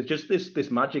there's just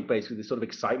this magic, basically, this sort of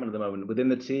excitement at the moment within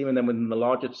the team, and then within the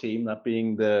larger team, that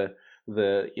being within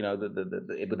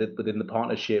the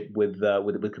partnership with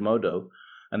Komodo,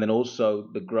 and then also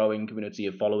the growing community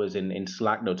of followers in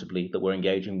Slack, notably, that we're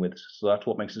engaging with. So that's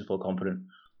what makes us feel confident.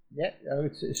 Yeah,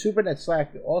 it's SuperNet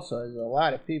Slack also has a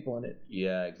lot of people in it.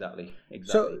 Yeah, exactly.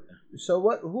 So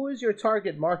who is your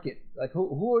target market? Like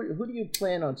who do you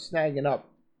plan on snagging up?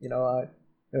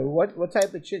 What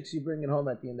type of chicks you bringing home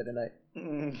at the end of the night?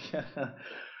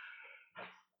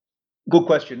 Good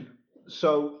question.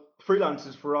 So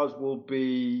freelancers for us will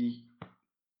be,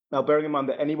 now bearing in mind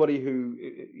that anybody who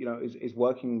is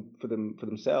working for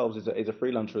themselves is a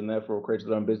freelancer and therefore creates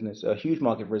their own business. A huge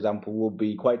market, for example, will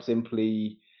be quite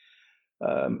simply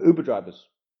Uber drivers,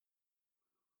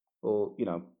 or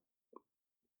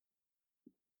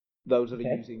those that are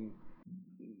using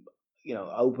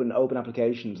open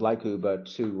applications like Uber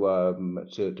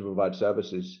to provide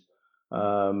services.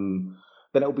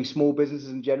 Then it will be small businesses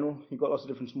in general. You've got lots of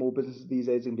different small businesses these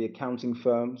days. It can be accounting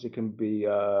firms. It can be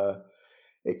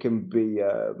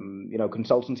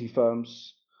consultancy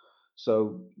firms.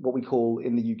 So what we call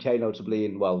in the UK, notably,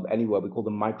 anywhere, we call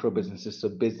them micro businesses. So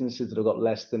businesses that have got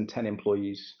less than 10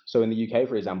 employees. So in the UK,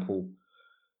 for example,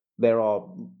 there are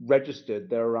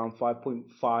around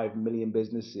 5.5 million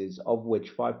businesses, of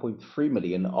which 5.3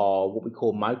 million are what we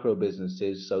call micro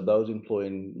businesses. So those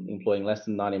employing less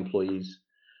than 9 employees.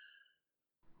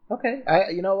 Okay,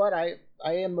 you know what, I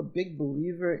am a big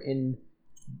believer in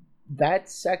that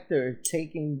sector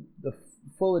taking the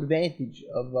full advantage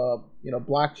of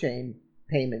blockchain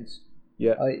payments.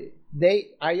 Yeah.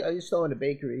 I used to own a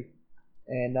bakery,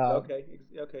 and okay,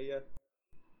 yeah.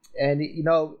 And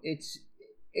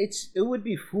it would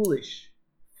be foolish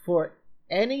for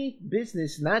any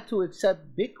business not to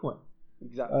accept Bitcoin.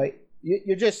 Exactly.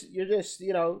 You're just you're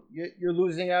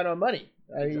losing out on money.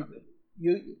 Exactly.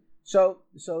 So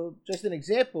just an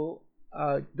example,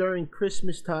 during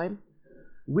Christmas time,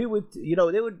 we would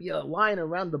there would be a line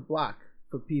around the block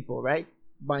for people, right,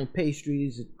 buying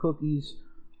pastries and cookies,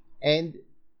 and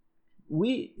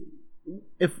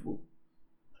if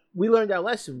we learned our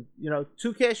lesson,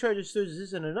 2 cash registers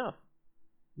isn't enough.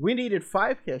 We needed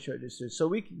 5 cash registers, so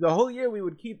the whole year we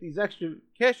would keep these extra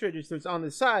cash registers on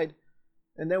the side,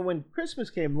 and then when Christmas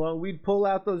came along, we'd pull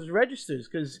out those registers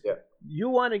because you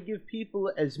want to give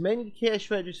people as many cash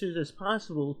registers as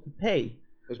possible to pay.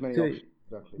 As many options.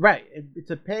 Exactly. Right,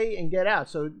 to pay and get out.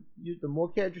 So the more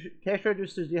cash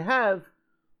registers you have,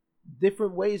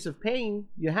 different ways of paying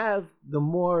you have, the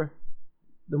more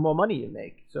money you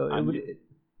make. So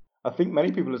I think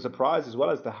many people are surprised as well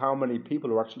as to how many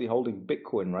people are actually holding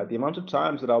Bitcoin, right? The amount of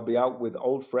times that I'll be out with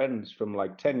old friends from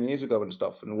like 10 years ago and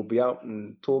stuff, and we'll be out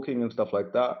and talking and stuff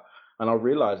like that, and I'll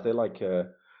realize they're like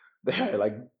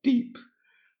deep,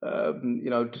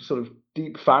 sort of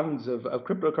deep fans of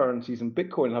cryptocurrencies and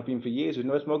Bitcoin, and have been for years. We've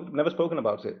never spoken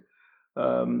about it.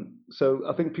 So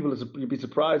I think you'd be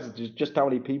surprised at just how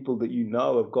many people that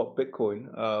have got Bitcoin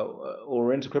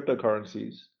or into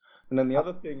cryptocurrencies. And then the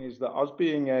other thing is that us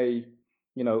being a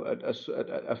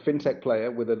fintech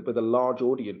player with a large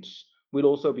audience, we'll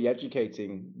also be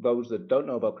educating those that don't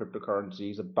know about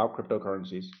cryptocurrencies about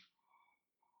cryptocurrencies.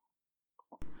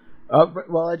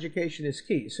 Well, education is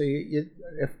key. So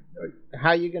how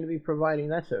are you going to be providing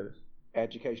that service?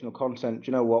 Educational content.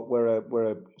 You know what?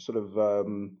 We're a sort of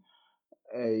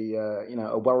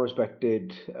a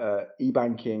well-respected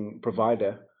e-banking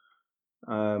provider,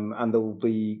 and there will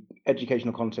be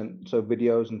educational content, so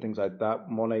videos and things like that.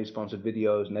 Monaize sponsored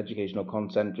videos and educational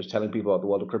content, just telling people about the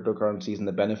world of cryptocurrencies and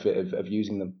the benefit of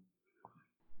using them.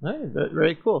 Right,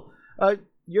 very cool.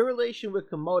 Your relation with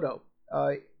Komodo,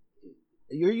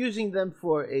 you're using them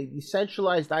for a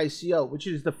decentralized ICO, which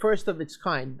is the first of its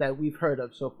kind that we've heard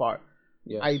of so far.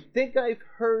 Yes. I think I've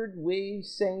heard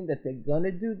Waves saying that they're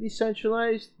gonna do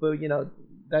decentralized, but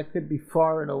that could be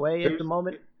far and away at the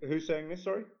moment. Who's saying this?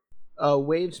 Sorry.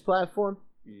 Waves platform.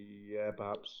 Yeah,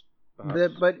 perhaps.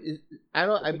 But I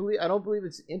don't believe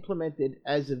it's implemented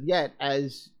as of yet,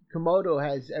 as Komodo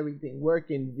has everything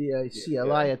working via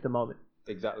CLI at the moment.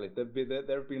 Exactly. There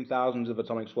have been thousands of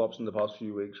atomic swaps in the past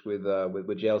few weeks with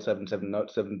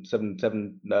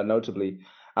JL77 notably,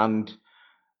 and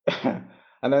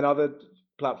and then other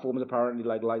platforms apparently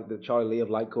like the Charlie Lee of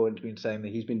Litecoin has been saying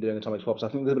that he's been doing atomic swaps. I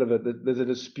think there's a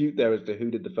dispute there as to who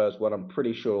did the first one. I'm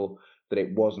pretty sure that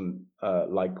it wasn't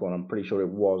Litecoin. I'm pretty sure it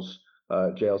was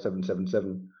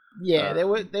JL777. Yeah, they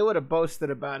would have boasted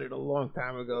about it a long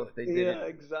time ago if they did it. Yeah,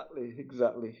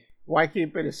 exactly. Why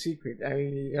keep it a secret? I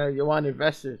mean, you want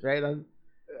investors, right?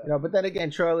 But then again,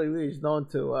 Charlie Lee is known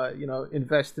to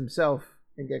invest himself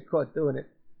and get caught doing it.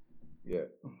 Yeah.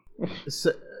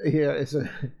 You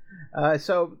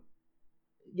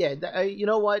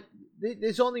know what?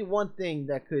 There's only one thing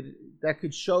that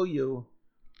could show you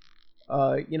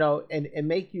and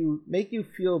make you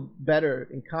feel better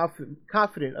and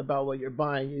confident about what you're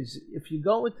buying is if you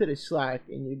go into the Slack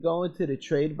and you go into the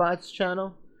Trade Bots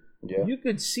channel, you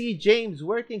could see James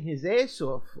working his ass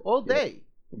off all day.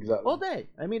 Exactly. All day.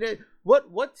 I mean,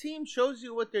 what team shows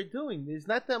you what they're doing? There's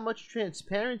not that much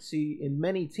transparency in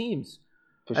many teams.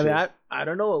 I mean, I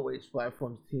don't know what Waste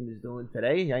Platform's team is doing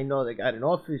today. I know they got an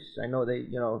office. I know they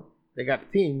got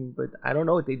a team, but I don't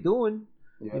know what they're doing.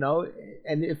 Yeah.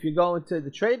 And if you go into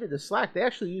the Slack, they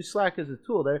actually use Slack as a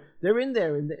tool. They're in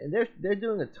there and they're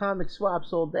doing atomic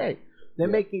swaps all day. They're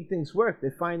making things work.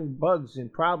 They're finding bugs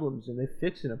and problems and they're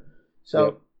fixing them.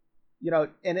 So,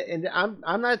 and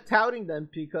I'm not touting them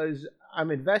because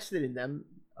I'm invested in them,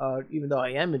 even though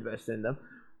I am invested in them.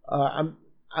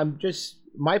 I'm just,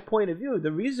 my point of view,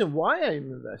 the reason why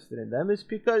I'm invested in them is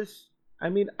because, I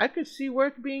mean, I could see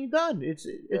work being done.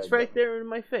 It's right there in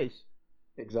my face.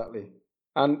 Exactly.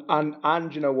 And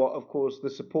you know what, of course, the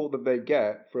support that they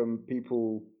get from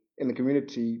people in the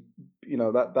community,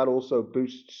 that also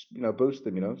boosts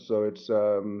them, so it's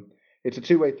a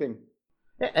two-way thing.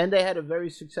 Yeah, and they had a very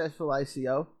successful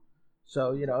ICO,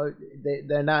 so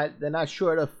they're not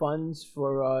short of funds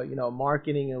for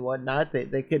marketing and whatnot.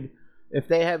 They could, if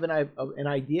they have an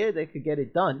idea, they could get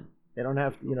it done. They don't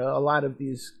have to, a lot of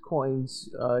these coins,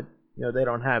 they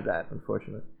don't have that,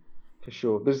 unfortunately. For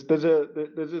sure, there's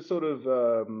a sort of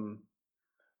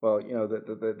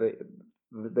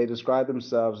they describe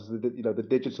themselves as the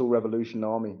digital revolution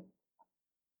army,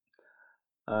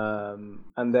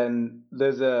 and then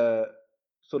there's a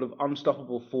sort of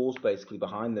unstoppable force basically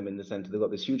behind them in the sense they've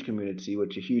got this huge community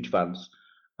which are huge fans,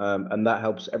 and that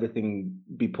helps everything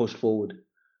be pushed forward.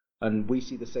 And we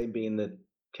see the same being the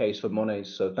case for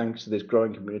Monaize. So thanks to this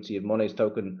growing community of Monaize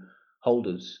token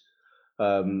holders,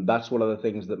 that's one of the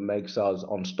things that makes us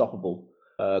unstoppable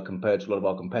compared to a lot of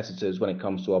our competitors when it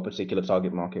comes to our particular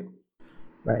target market.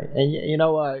 Right, and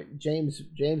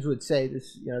James would say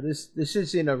this. This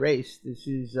isn't a race. This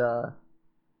is a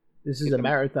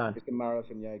marathon. It's a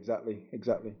marathon, yeah, exactly.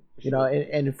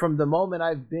 And from the moment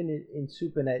I've been in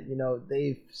SuperNet,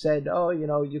 they've said,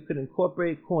 you could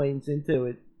incorporate coins into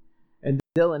it, and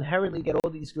they'll inherently get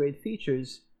all these great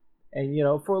features. And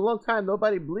for a long time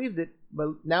nobody believed it,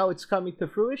 but now it's coming to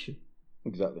fruition.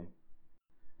 Exactly.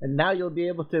 And now you'll be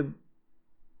able to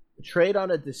trade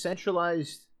on a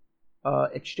decentralized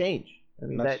exchange. I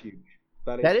mean, that's huge.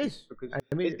 That is because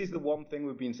this is the one thing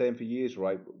we've been saying for years,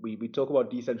 right? We talk about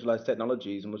decentralized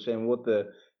technologies, and we're saying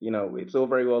it's all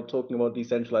very well talking about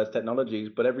decentralized technologies,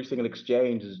 but every single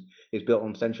exchange is built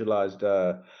on centralized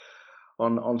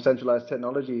on centralized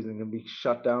technologies and can be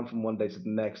shut down from one day to the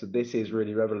next. So this is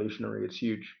really revolutionary. It's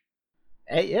huge.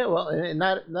 Yeah, well, and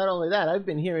not only that, I've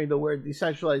been hearing the word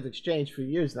decentralized exchange for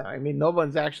years now. I mean, no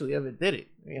one's actually ever did it.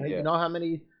 You know how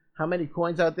many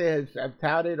coins out there have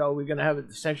touted, we're going to have a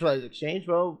decentralized exchange?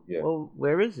 Well,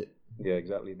 where is it? Yeah,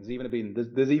 exactly.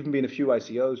 There's even been a few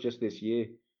ICOs just this year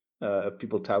of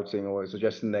people touting or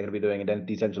suggesting they're going to be doing a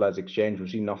decentralized exchange. We've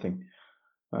seen nothing.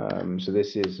 So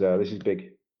this is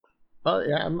big. Well,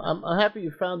 yeah, I'm happy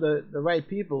you found the right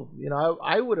people.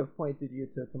 I would have pointed you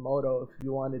to Komodo if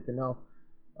you wanted to know.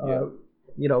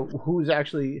 Who's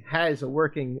actually has a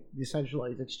working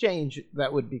decentralized exchange.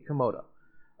 That would be Komodo.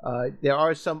 There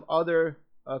are some other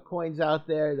coins out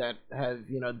there that have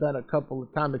done a couple of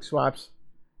atomic swaps,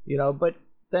 but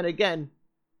then again,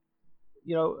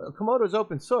 Komodo is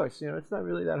open source. It's not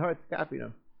really that hard to copy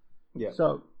them. Yeah.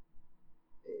 So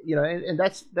and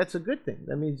that's a good thing.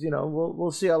 That means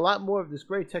we'll see a lot more of this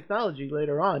great technology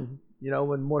later on.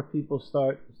 When more people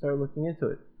start looking into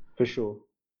it. For sure.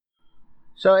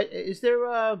 So is there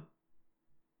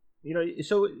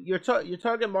so your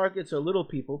target markets are little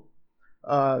people.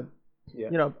 I'm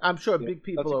sure big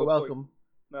people are welcome.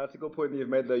 No, that's a good point that you've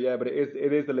made there. Yeah, but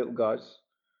it is the little guys,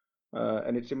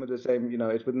 and it's in with the same.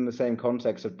 It's within the same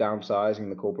context of downsizing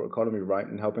the corporate economy, right,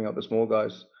 and helping out the small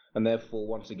guys, and therefore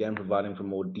once again providing for a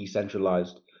more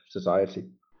decentralized society.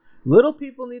 Little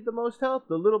people need the most help.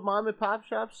 The little mom and pop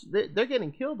shops, they're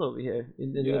getting killed over here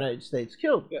in the United States.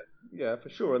 Killed. Yeah, for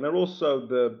sure. And they're also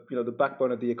the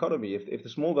backbone of the economy. If the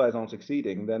small guys aren't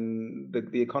succeeding, then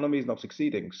the economy is not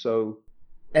succeeding. So,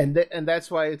 and that's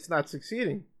why it's not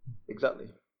succeeding. Exactly.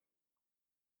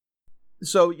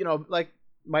 So like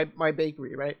my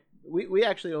bakery, right? We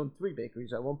actually owned 3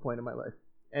 bakeries at one point in my life,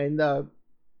 and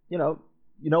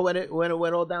when it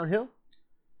went all downhill,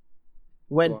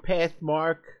 when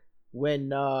Pathmark, when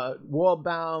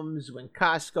Wallbaum's, when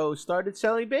Costco started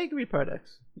selling bakery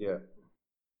products. Yeah.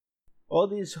 All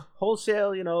these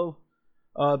wholesale,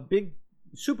 big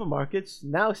supermarkets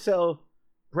now sell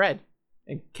bread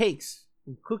and cakes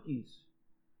and cookies.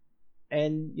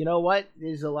 And you know what?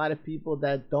 There's a lot of people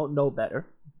that don't know better,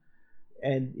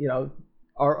 and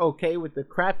are okay with the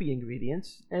crappy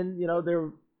ingredients, and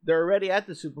they're already at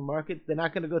the supermarket. They're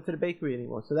not going to go to the bakery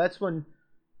anymore. So that's when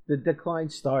the decline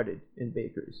started in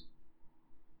bakeries.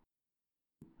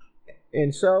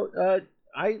 And so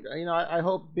I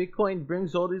hope Bitcoin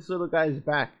brings all these little guys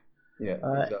back. Yeah,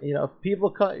 exactly.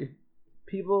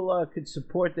 People could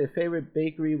support their favorite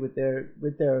bakery with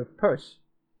their purse.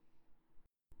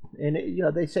 And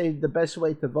they say the best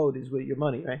way to vote is with your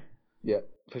money, right? Yeah,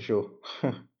 for sure.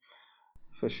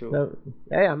 For sure. So,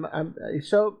 hey,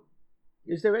 so.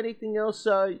 Is there anything else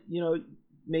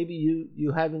maybe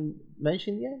you haven't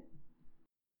mentioned yet?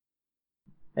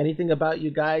 Anything about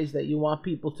you guys that you want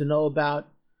people to know about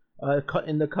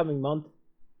in the coming month?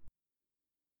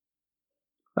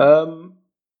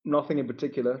 Nothing in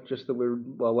particular. Just that we're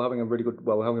having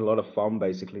we're having a lot of fun.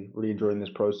 Basically, really enjoying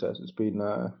this process. It's been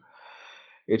a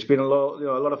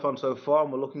lot of fun so far,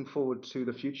 and we're looking forward to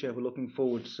the future. We're looking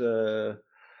forward to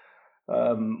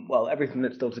everything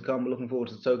that's still to come. We're looking forward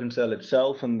to the token sale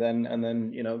itself, and then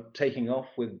taking off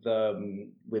with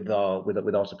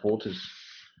our supporters.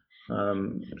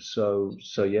 So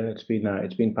yeah, it's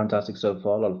been fantastic so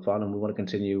far. A lot of fun, and we want to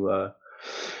continue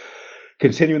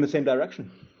in the same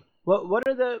direction. What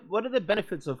are the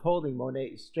benefits of holding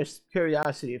Monaize? Just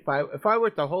curiosity. If I were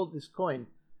to hold this coin,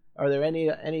 are there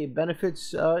any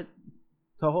benefits to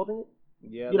holding it?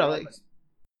 Yeah,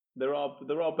 there are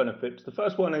benefits. The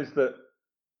first one is that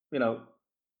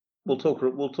we'll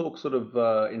talk sort of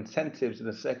incentives in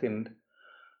a second,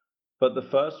 but the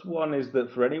first one is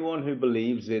that for anyone who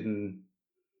believes in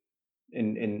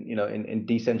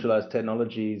decentralized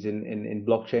technologies, in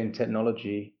blockchain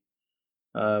technology,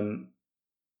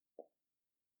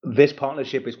 this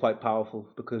partnership is quite powerful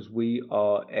because we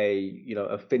are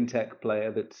a fintech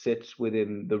player that sits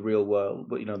within the real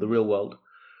world,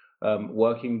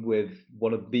 working with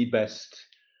one of the best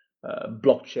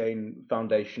blockchain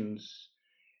foundations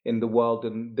in the world,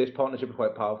 and this partnership is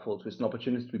quite powerful. So it's an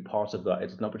opportunity to be part of that.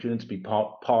 It's an opportunity to be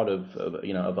part of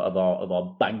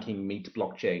our banking meet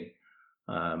blockchain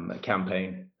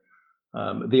campaign.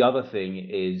 The other thing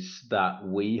is that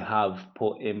we have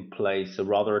put in place a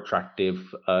rather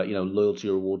attractive loyalty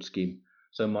reward scheme.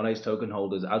 So Monaize token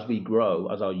holders, as we grow,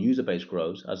 as our user base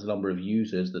grows, as the number of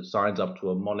users that signs up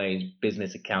to a Monaize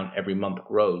business account every month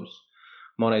grows,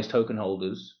 Monaize token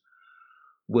holders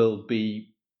will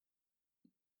be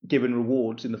given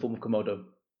rewards in the form of Komodo.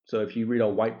 So if you read our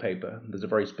white paper, there's a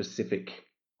very specific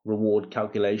reward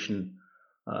calculation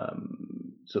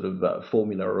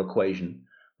formula or equation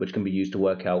which can be used to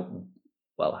work out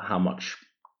how much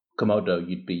Komodo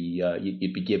you'd be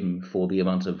given for the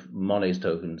amount of Monaize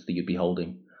tokens that you'd be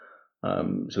holding.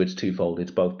 So it's twofold. It's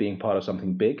both being part of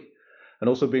something big and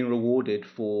also being rewarded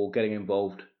for getting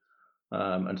involved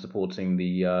and supporting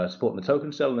the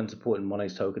token sale and then supporting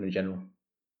Monaize token in general.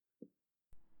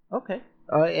 Okay.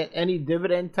 Any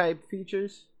dividend type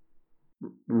features?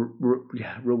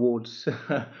 Rewards.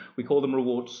 We call them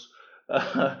rewards.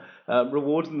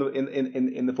 Rewards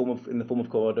in the form of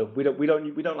Komodo.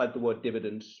 We don't like the word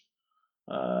dividends.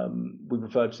 We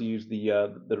prefer to use the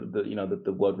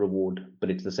word reward, but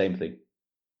it's the same thing.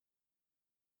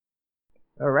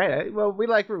 All right. Well, we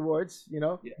like rewards.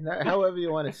 Yeah. However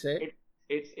you want to say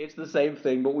it. It's the same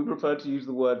thing, but we prefer to use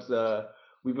the words.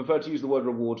 We prefer to use the word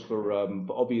rewards for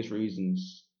obvious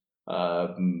reasons.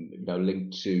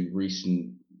 Linked to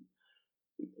recent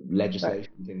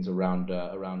legislation, right. Things around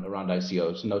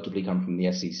ICOs, notably come from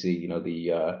the SEC.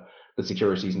 The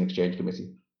Securities and Exchange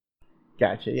Committee.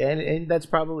 Gotcha. Yeah, and that's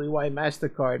probably why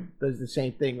MasterCard does the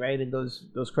same thing, right? And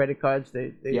those credit cards,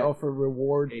 they offer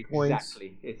reward points.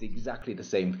 Exactly. It's exactly the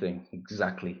same thing.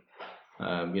 Exactly.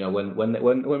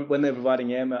 When they're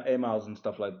providing air miles and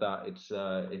stuff like that, it's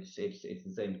the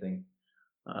same thing.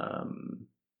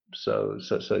 So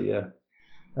yeah.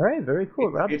 All right, very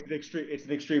cool, Rob. It's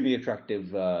an extremely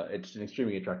attractive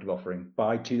offering.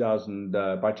 By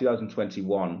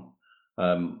 2021,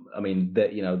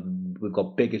 we've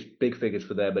got big figures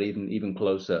for there, but even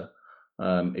closer.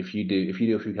 If you do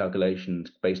a few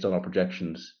calculations based on our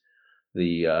projections,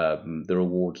 the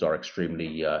rewards are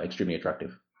extremely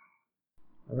attractive.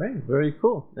 All right, very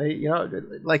cool.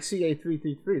 Like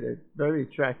CA333, they're very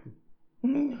attractive.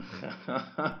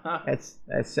 That's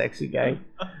sexy guy.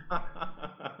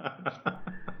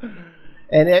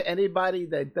 And anybody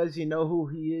that doesn't know who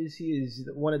he is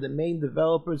one of the main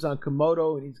developers on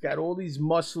Komodo, and he's got all these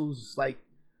muscles.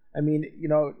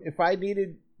 If I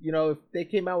needed, if they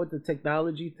came out with the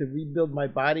technology to rebuild my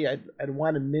body, I'd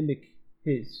want to mimic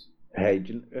his. Hey, I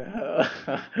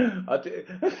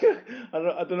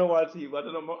don't know why I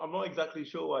don't know. I'm not exactly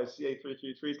sure why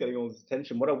CA333 is getting all this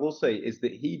attention. What I will say is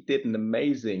that he did an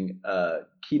amazing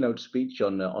keynote speech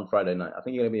on Friday night. I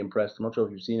think you're going to be impressed. I'm not sure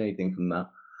if you've seen anything from that,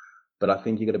 but I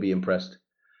think you're going to be impressed.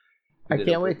 I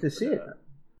can't wait to see it.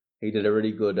 He did a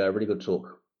really good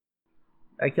talk.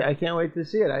 I can't wait to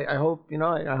see it. I hope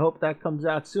I hope that comes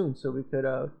out soon, so we could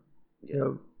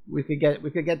we could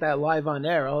get that live on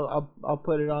air. I'll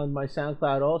put it on my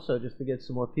SoundCloud also, just to get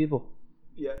some more people.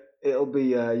 Yeah, it'll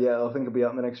be I think it'll be out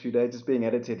in the next few days. It's being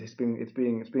edited. It's being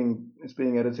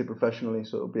edited professionally,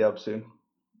 so it'll be out soon.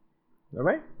 All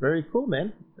right, very cool,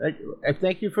 man. I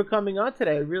thank you for coming on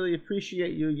today. I really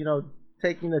appreciate you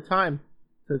taking the time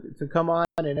to come on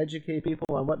and educate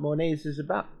people on what Monaize is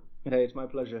about. Hey, it's my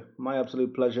pleasure. My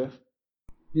absolute pleasure.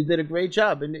 You did a great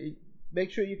job, and make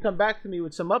sure you come back to me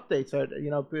with some updates.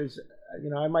 Because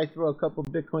I might throw a couple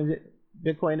Bitcoin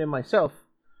in myself.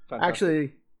 Fantastic.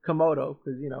 Actually, Komodo,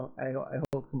 because I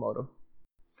hold Komodo.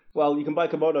 Well, you can buy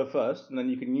Komodo first, and then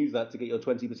you can use that to get your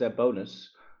 20% bonus.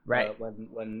 Right.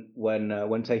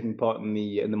 When taking part in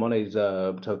the Monaize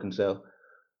token sale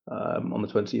on the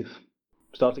 20th,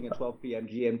 starting at 12 p.m.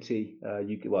 GMT,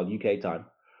 UK time.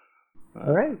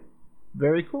 All right.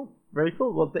 Very cool. Very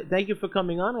cool. Well, thank you for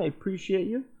coming on. I appreciate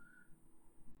you.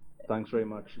 Thanks very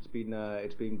much. It's been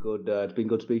good. It's been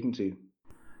good speaking to you.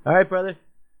 All right, brother.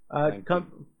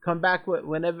 Come back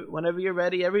whenever you're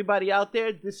ready. Everybody out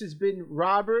there, this has been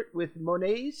Robert with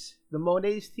Monaize, the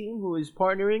Monaize team, who is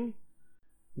partnering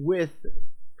with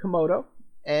Komodo,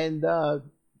 and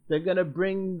they're gonna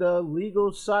bring the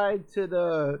legal side to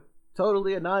the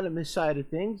totally anonymous side of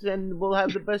things, and we'll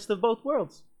have the best of both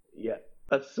worlds. Yeah,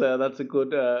 that's a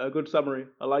good summary.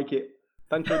 I like it.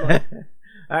 Thanks very much.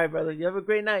 All right, brother. You have a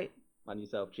great night. And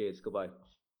yourself. Cheers. Goodbye.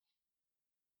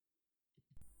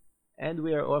 And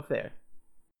we are off there.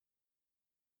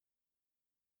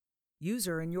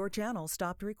 User in your channel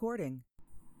stopped recording.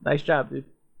 Nice job, dude.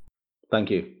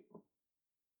 Thank you.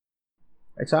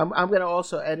 Right, so I'm gonna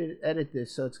also edit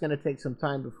this, so it's gonna take some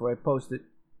time before I post it.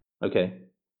 Okay.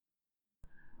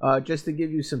 Just to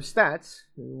give you some stats.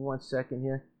 Give me 1 second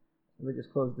here. Let me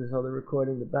just close this other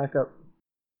recording to back up.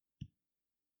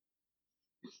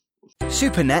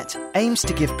 SuperNet aims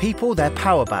to give people their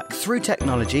power back through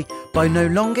technology by no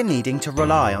longer needing to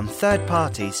rely on third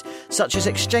parties such as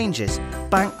exchanges,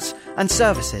 banks and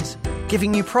services,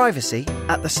 giving you privacy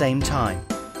at the same time.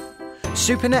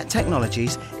 SuperNet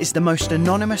Technologies is the most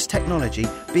anonymous technology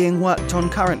being worked on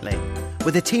currently,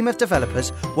 with a team of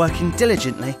developers working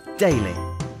diligently daily.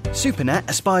 SuperNet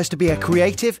aspires to be a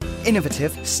creative,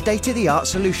 innovative, state-of-the-art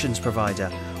solutions provider,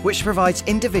 which provides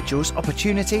individuals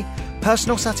opportunity,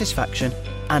 personal satisfaction,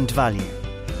 and value.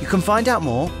 You can find out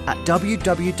more at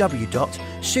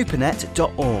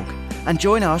www.supernet.org and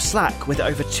join our Slack with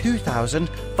over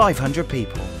 2,500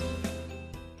 people.